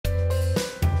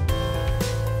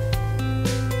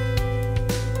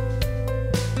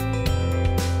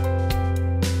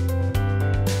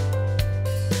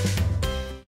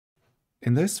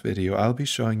In this video, I'll be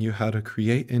showing you how to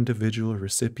create individual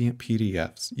recipient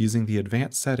PDFs using the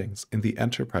advanced settings in the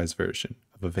enterprise version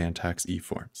of AvanTax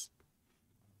eForms.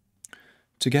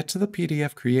 To get to the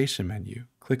PDF creation menu,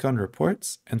 click on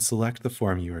Reports and select the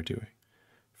form you are doing.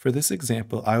 For this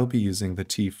example, I will be using the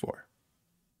T4.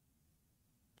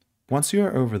 Once you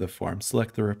are over the form,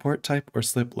 select the report type or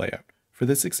slip layout. For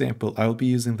this example, I will be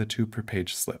using the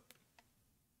 2-per-page slip.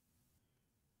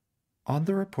 On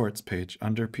the Reports page,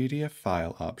 under PDF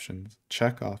File options,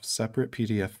 check off Separate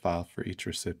PDF File for each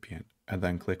recipient, and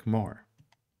then click More.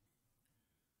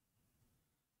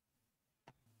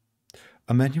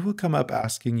 A menu will come up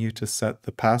asking you to set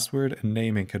the password and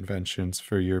naming conventions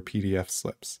for your PDF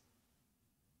slips.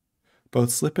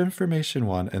 Both Slip Information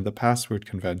 1 and the Password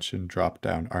Convention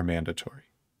drop-down are mandatory.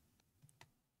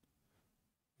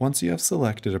 Once you have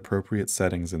selected appropriate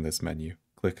settings in this menu,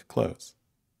 click Close.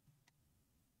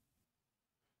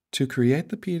 To create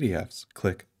the PDFs,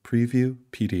 click Preview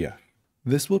PDF.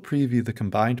 This will preview the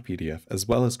combined PDF as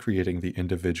well as creating the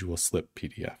individual slip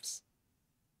PDFs.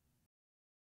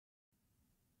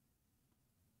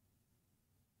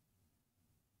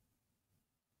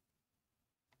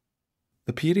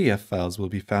 The PDF files will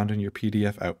be found in your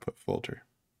PDF output folder.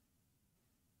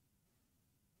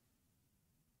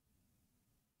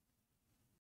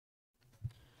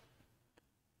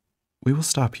 We will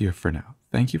stop here for now.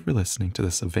 Thank you for listening to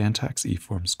this AvanTax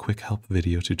eForms QuickHelp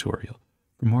video tutorial.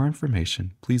 For more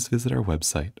information, please visit our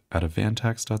website at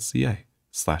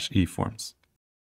avantax.ca/eForms.